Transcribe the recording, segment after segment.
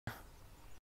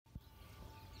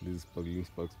This is Sparkling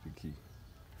Sparks Picky.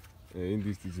 In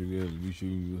this tutorial, we show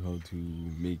you how to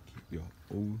make your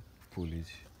own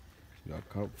foliage, your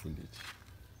cow foliage.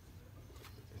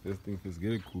 First thing first,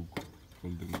 get a cook,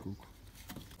 golden cook.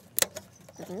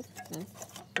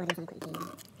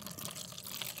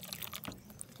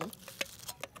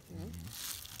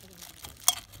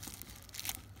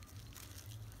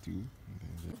 Two.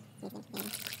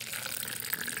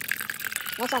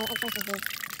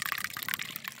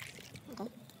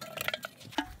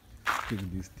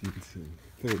 Take these things and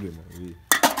throw them away.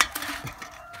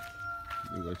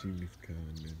 You're watching this car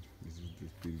and then this is the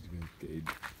spiritual guide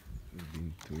is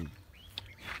being told.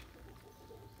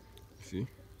 See?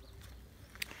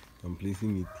 I'm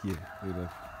placing it here so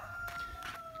that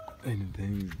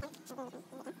anytime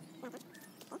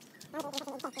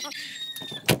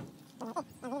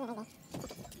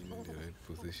in the right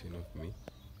position of me,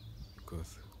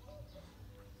 because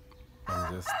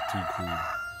I'm just too cool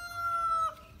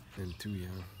and too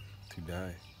young to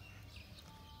die.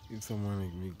 If someone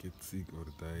like me gets sick or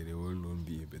die, the world won't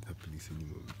be a better place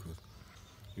anymore, because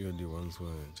we are the ones who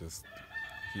are just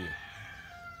here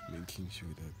making sure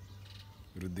that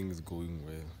everything is going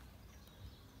well.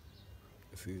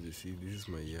 See, this is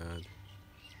my yard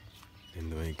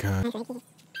and my car.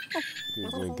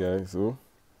 Here's my guy, so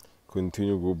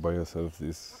continue, go buy yourself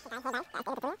this.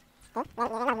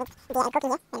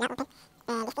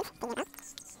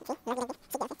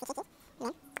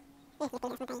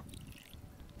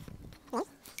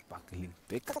 Sparkling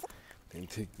thick. Then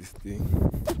take this thing.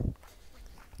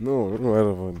 No, I don't know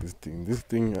about this thing. This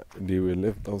thing, they were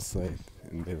left outside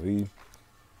in the rain.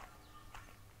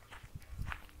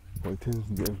 I think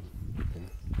them.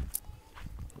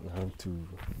 I have to.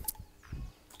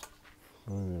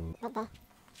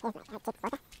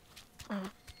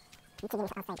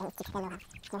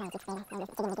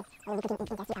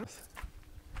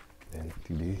 Then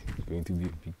today is going to be a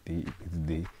big day. It's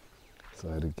day, so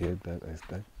I regret that I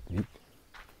start with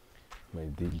my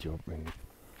day job and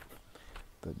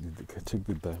that is the, check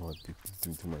the time what it is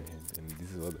doing to my hand, and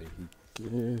this is what I hit.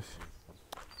 Yes,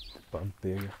 pump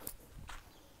there.